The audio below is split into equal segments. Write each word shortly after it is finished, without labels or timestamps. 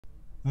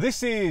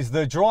This is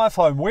the drive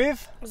home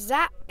with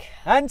Zac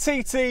and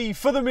TT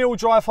for the Mill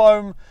drive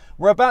home.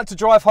 We're about to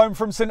drive home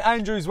from St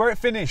Andrews where it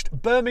finished.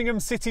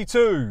 Birmingham City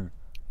 2.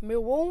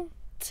 Millwall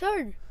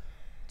 2.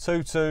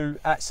 2-2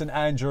 at St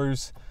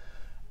Andrews.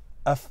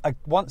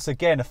 Once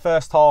again, a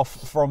first half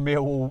from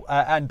Millwall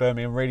and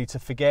Birmingham really to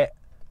forget.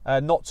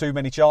 Not too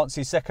many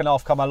chances. Second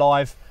half come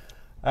alive.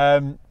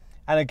 And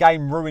a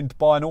game ruined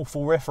by an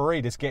awful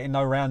referee that's getting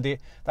no round it.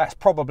 That's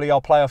probably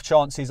our playoff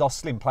chances, our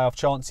slim playoff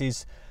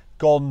chances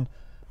gone.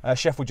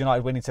 Sheffield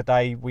United winning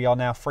today. We are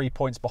now 3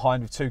 points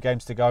behind with 2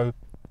 games to go.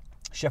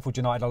 Sheffield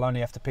United will only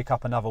have to pick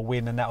up another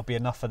win and that'll be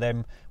enough for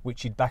them,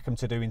 which you'd back them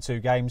to do in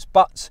 2 games.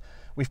 But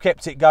we've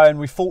kept it going.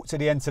 We fought to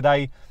the end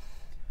today.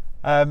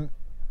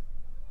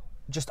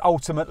 Just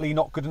ultimately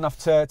not good enough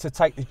to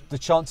take the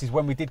chances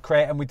when we did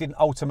create, and we didn't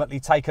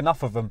ultimately take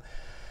enough of them.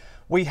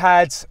 We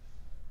had,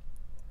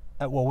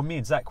 well, me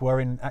and Zac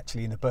were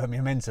actually in the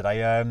Birmingham end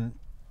today,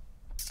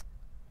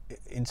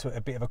 into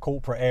a bit of a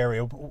corporate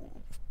area.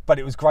 But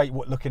it was great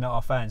looking at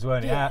our fans,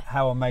 weren't it? Yeah.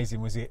 How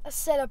amazing was it?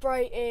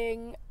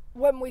 Celebrating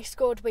when we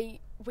scored, we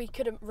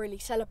couldn't really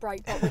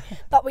celebrate,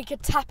 but we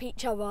could tap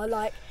each other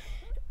like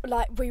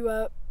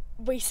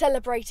we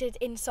celebrated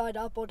inside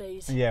our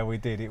bodies. Yeah, we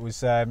did. It was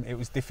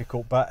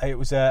difficult, but it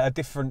was a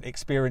different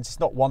experience. It's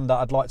not one that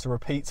I'd like to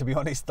repeat, to be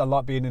honest. I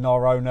like being in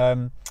our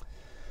own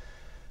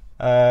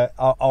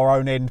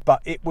end,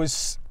 but it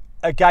was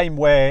a game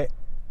where,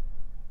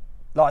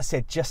 like I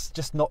said,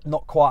 just not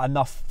quite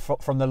enough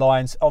from the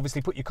Lions. Obviously,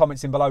 put your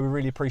comments in below. We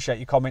really appreciate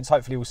your comments.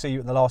 Hopefully, we'll see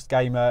you in the last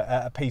game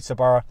at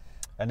Peterborough,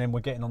 and then we're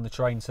getting on the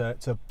train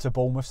to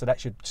Bournemouth. So that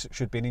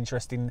should be an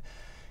interesting.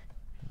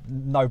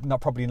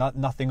 Probably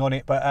nothing on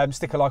it, but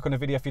stick a like on the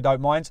video if you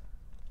don't mind.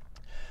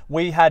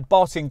 We had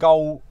Bart in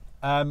goal.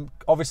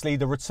 Obviously,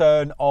 the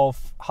return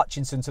of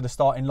Hutchinson to the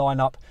starting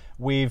lineup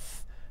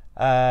with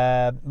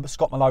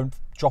Scott Malone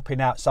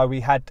dropping out. So we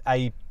had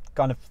a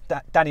kind of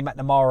Danny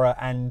McNamara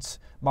and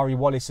Murray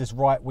Wallace as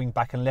right wing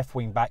back and left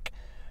wing back,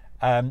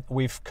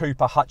 with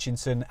Cooper,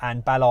 Hutchinson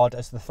and Ballard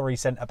as the 3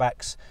 centre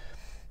backs.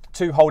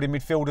 2 holding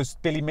midfielders,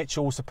 Billy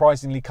Mitchell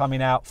surprisingly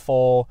coming out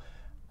for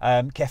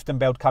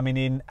Keftenbeld coming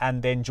in,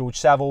 and then George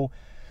Saville.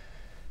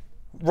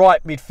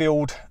 Right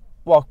midfield,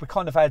 well, we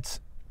kind of had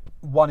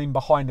one in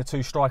behind the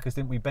 2 strikers,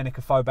 didn't we?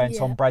 Benica Foba and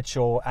Tom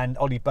Bradshaw, and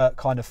Ollie Burke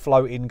kind of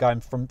floating,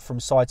 going from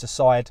side to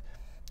side.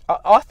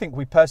 I think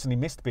we personally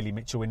missed Billy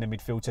Mitchell in the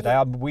midfield today.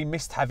 Yeah. We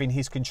missed having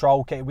his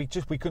control. We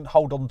couldn't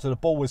hold on to the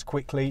ball as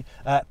quickly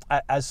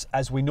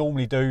as we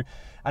normally do.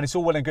 And it's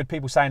all well and good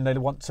people saying they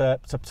want to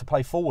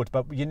play forward,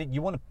 but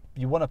you want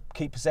to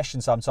keep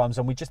possession sometimes,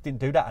 and we just didn't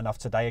do that enough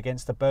today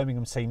against the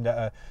Birmingham team that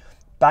are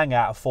bang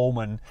out of form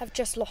and have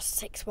just lost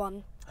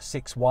 6-1.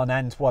 6-1,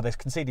 and well, they've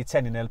conceded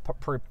 10 in their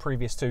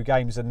previous 2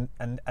 games, and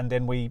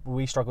then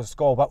we struggle to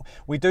score. But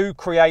we do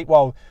create.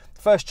 Well,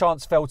 the first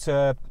chance fell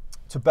to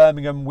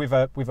Birmingham with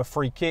a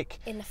free kick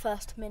in the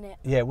first minute.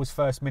 Yeah, it was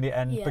first minute,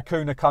 and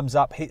Bacuna comes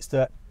up, hits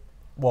the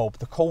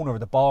corner of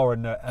the bar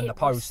and the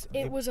post.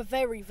 It was a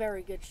very,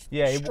 very good strike.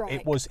 Yeah,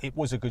 it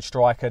was a good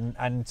strike,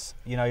 and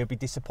you know, you'd be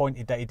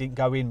disappointed that it didn't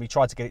go in. We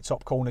tried to get it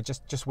top corner,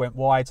 just went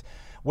wide.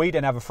 We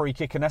didn't have a free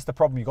kick, and that's the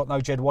problem. You've got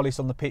no Jed Wallace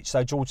on the pitch,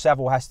 so George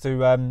Saville has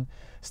to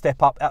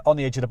step up on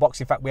the edge of the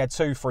box. In fact, we had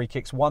 2 free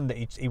kicks. One that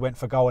he went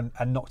for goal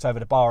and knocked over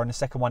the bar, and the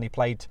second one he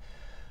played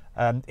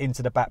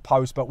into the back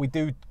post. But we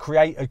do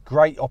create a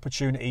great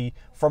opportunity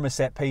from a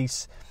set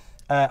piece.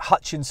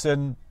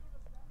 Hutchinson,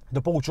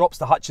 the ball drops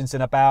to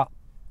Hutchinson about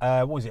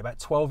about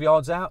 12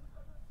 yards out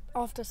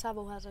after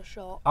Saville has a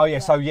shot. Oh yeah,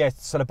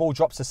 so the ball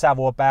drops to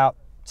Saville about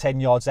 10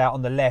 yards out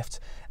on the left,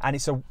 and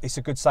it's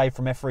a good save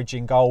from Etheridge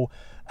in goal.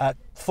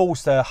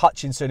 Falls to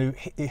Hutchinson,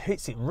 who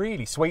hits it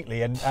really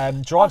sweetly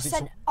and drives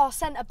it. Our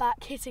centre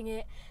back hitting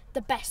it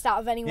the best out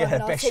of anyone. Yeah,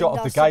 the best shot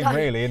of the game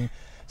really, and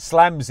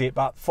slams it.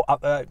 But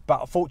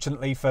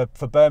fortunately for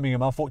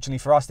Birmingham, unfortunately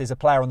for us, there's a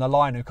player on the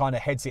line who kind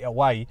of heads it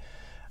away.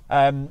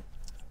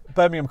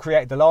 Birmingham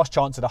created the last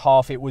chance of the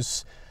half. It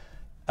was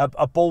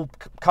a ball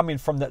coming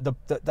from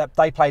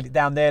they played it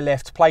down their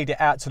left, played it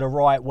out to the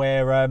right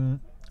where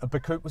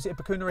was it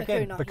Bacuna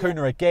again?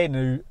 Bacuna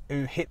again,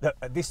 who hit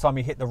this time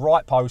he hit the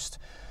right post.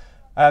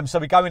 So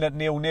we go in at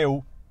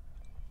 0-0,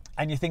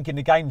 and you're thinking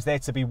the game's there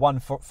to be won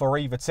for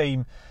either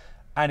team,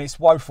 and it's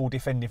woeful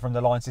defending from the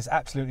Lions. There's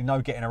absolutely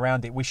no getting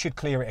around it. We should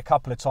clear it a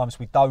couple of times.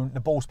 We don't. The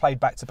ball's played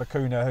back to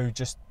Bacuna, who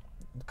just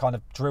kind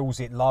of drills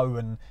it low,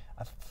 and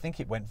I think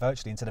it went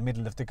virtually into the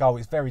middle of the goal.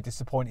 It's very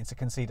disappointing to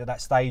concede at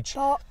that stage.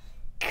 But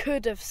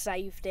could have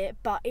saved it,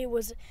 but it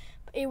was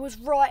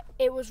right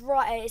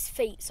at his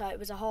feet, so it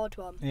was a hard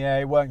one. Yeah,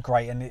 it weren't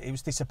great, and it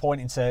was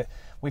disappointing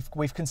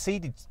we've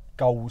conceded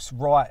goals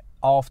right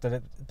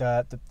after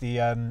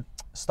the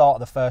start of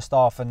the first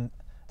half and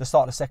the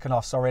start of the second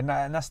half, and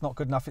that's not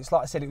good enough. It's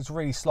like I said, it was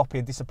really sloppy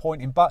and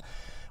disappointing, but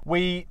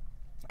we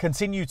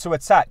continued to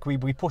attack.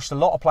 We pushed a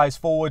lot of players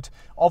forward.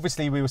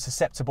 Obviously, we were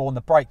susceptible on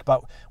the break,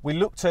 but we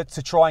looked to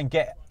try and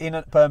get in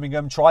at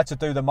Birmingham, try to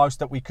do the most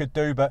that we could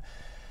do, but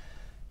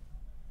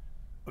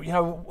you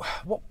know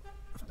what,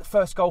 the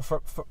first goal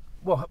for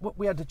well,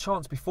 we had a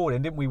chance before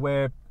then, didn't we?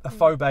 Where a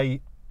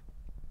Phobe,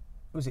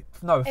 was it?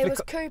 No, it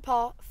was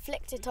Cooper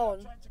flicked it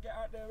on. Trying to get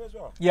out there as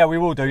well. Yeah, we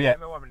will do. Yeah.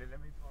 1 minute, let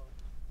me.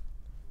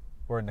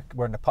 We're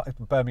in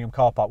the Birmingham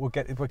car park. We'll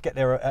get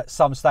there at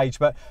some stage.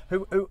 But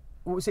who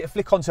was it? A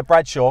flick onto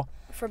Bradshaw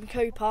From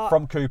Cooper.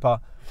 from Cooper.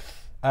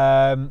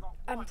 And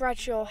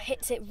Bradshaw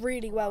hits it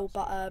really well,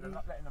 but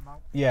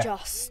Yeah.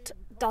 just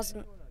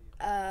doesn't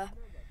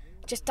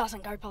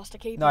go past the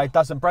keeper. No, it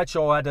doesn't.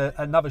 Bradshaw had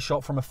another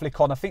shot from a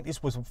flick on. I think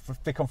this was a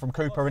flick on from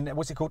Cooper. And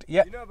what's it called?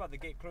 Yeah. You know about the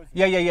gate closing?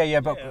 Yeah.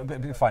 But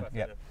fine.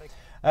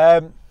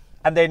 Yeah.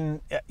 And then,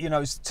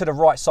 it's to the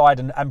right side,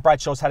 and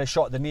Bradshaw's had a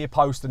shot at the near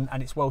post, and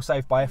it's well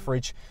saved by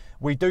Etheridge.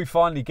 We do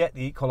finally get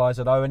the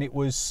equaliser, though, and it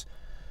was...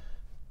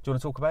 Do you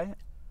want to talk about it?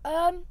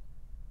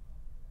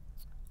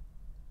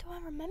 Do I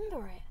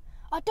remember it?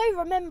 I do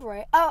remember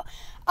it.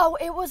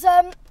 It was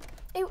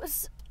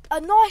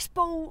a nice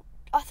ball.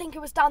 I think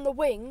it was down the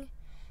wing.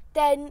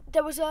 Then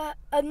there was a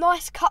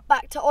nice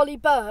cutback to Ollie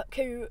Burke,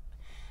 who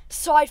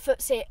side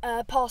foots it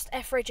past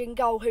Etheridge in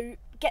goal, who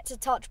gets a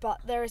touch, but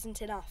there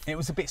isn't enough. It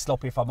was a bit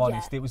sloppy, if I'm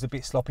honest. Yeah. It was a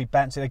bit sloppy,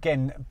 bouncing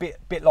again.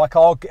 Bit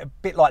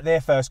like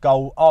their first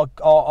goal.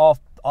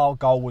 Our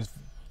goal was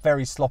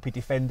very sloppy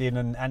defending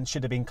and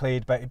should have been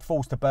cleared, but it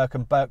falls to Burke,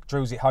 and Burke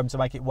drills it home to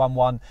make it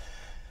 1-1.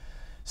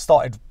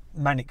 Started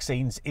Manic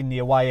scenes in the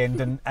away end,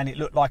 and it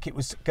looked like it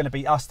was going to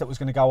be us that was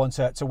going to go on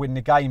to win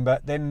the game.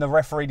 But then the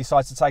referee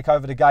decides to take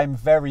over the game.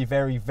 Very,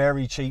 very,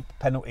 very cheap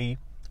penalty.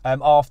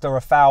 After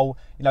a foul,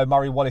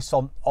 Murray Wallace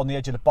on the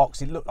edge of the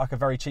box, it looked like a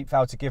very cheap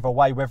foul to give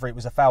away, whether it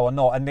was a foul or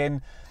not. And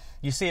then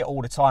you see it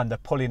all the time, the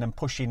pulling and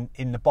pushing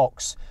in the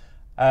box.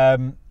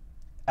 And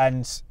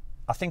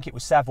I think it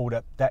was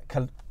Saville that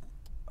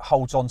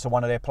holds on to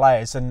one of their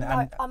players. And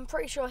I'm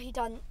pretty sure he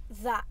done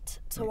that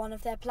to one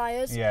of their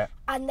players. Yeah.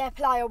 And their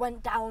player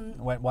went down.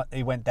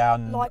 He went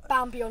down like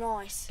Bambi on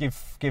ice.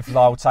 Give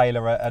Lyle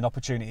Taylor an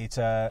opportunity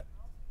to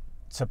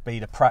be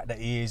the prat that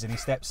he is, and he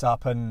steps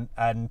up and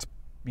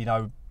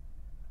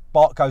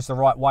Bart goes the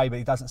right way, but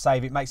he doesn't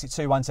save it. Makes it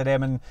 2-1 to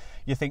them, and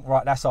you think,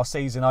 right, that's our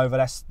season over.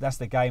 That's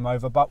the game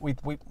over. But we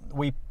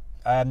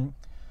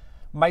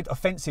made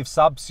offensive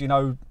subs.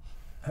 Who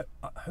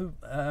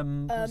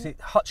was it?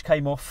 Hutch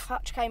came off.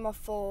 Hutch came off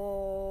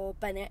for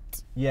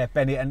Bennett. Yeah,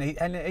 Bennett,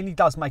 and he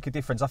does make a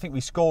difference. I think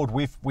we scored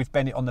with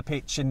Bennett on the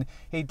pitch, and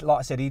he, like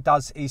I said,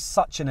 he's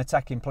such an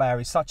attacking player.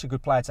 He's such a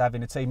good player to have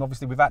in the team.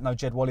 Obviously, we've had no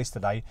Jed Wallace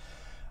today,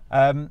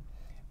 and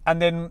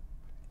then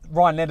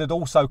Ryan Leonard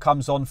also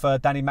comes on for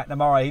Danny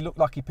McNamara. He looked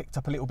like he picked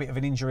up a little bit of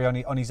an injury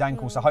on his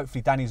ankle, so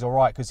hopefully Danny's all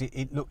right, because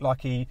it looked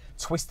like he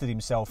twisted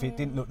himself. It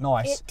didn't look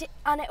nice.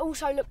 And it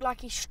also looked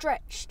like he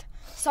stretched.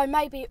 So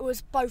maybe it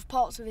was both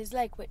parts of his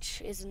leg,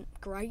 which isn't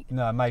great.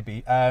 No,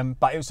 maybe.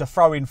 But it was a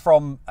throw-in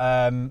from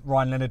Ryan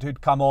Leonard,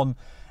 who'd come on,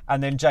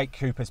 and then Jake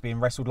Cooper's being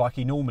wrestled like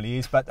he normally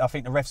is. But I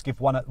think the refs give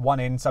one at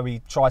one end, so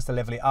he tries to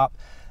level it up.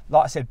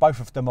 Like I said, both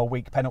of them are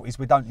weak penalties.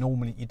 You don't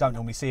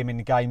normally see him in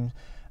the game.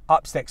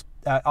 Up steps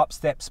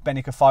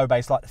Benik Afobe.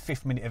 It's like the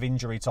 5th minute of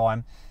injury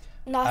time.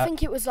 No, I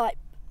think it was like...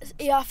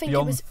 Yeah, I think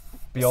it was...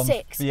 Beyond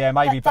 6. Yeah,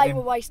 maybe. They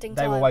were wasting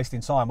time. They were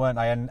wasting time, weren't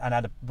they? And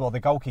the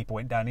goalkeeper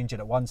went down injured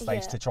at one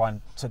stage to try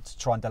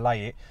and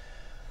delay it.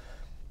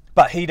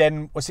 But he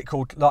then, what's it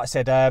called? Like I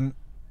said,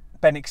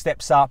 Bennett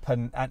steps up,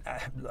 and like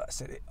I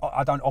said,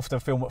 I don't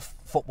often film at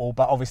football,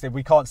 but obviously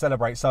we can't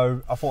celebrate,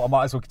 so I thought I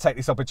might as well take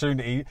this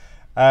opportunity.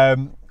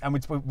 And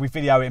we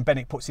video it, and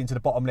Bennett puts it into the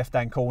bottom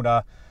left-hand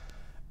corner.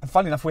 And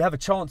funny enough, we have a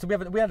chance. We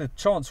had a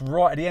chance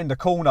right at the end, a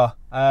corner.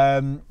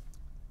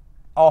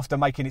 After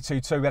making it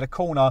 2-2, we had a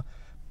corner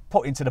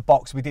put into the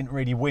box. We didn't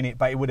really win it,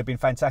 but it would have been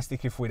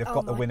fantastic if we'd have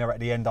got the winner at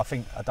the end. I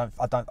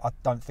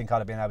don't think I'd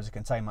have been able to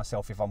contain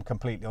myself, if I'm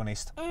completely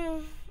honest.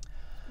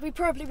 We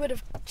probably would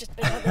have just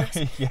been like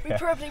this. Yeah. We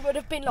probably would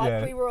have been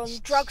like we were on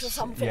drugs or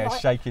something. Yeah,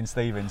 like. shaking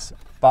Stevens.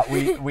 But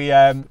we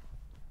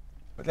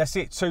let's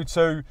see it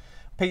 2-2.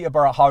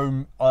 Peterborough at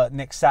home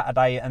next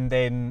Saturday, and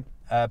then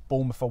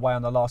Bournemouth away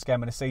on the last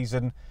game of the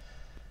season.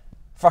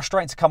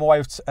 Frustrating to come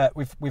away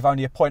with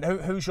only a point.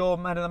 Who's your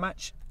man of the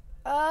match?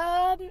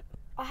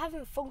 I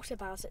haven't thought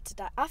about it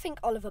today. I think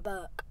Oliver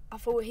Burke. I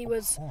thought he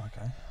was. Oh,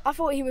 okay. I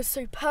thought he was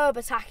superb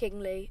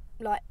attackingly.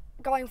 Like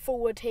going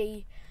forward,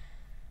 he's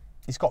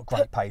got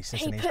great pace,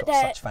 isn't he? He's got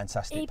such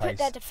fantastic pace. He put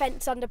their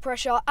defence under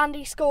pressure, and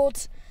he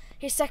scored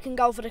his 2nd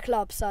goal for the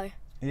club. So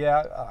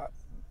yeah,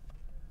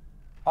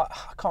 I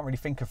can't really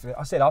think of it.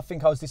 I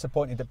think I was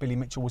disappointed that Billy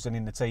Mitchell wasn't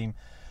in the team.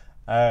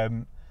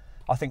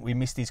 I think we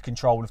missed his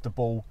control of the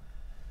ball.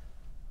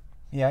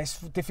 Yeah, it's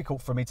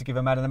difficult for me to give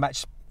a man of the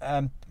match.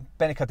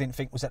 Bennett I didn't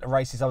think was at the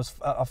races. I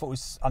thought it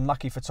was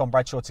unlucky for Tom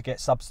Bradshaw to get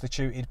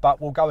substituted, but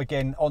we'll go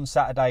again on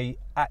Saturday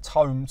at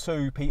home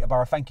to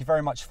Peterborough. Thank you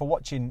very much for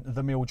watching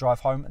the Mill Drive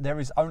home. There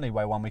is only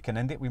way one we can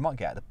end it. We might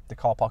get out of the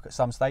car park at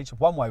some stage.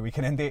 One way we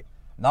can end it.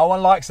 No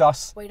one likes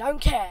us. We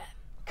don't care.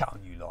 Cut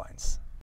on, you Lions.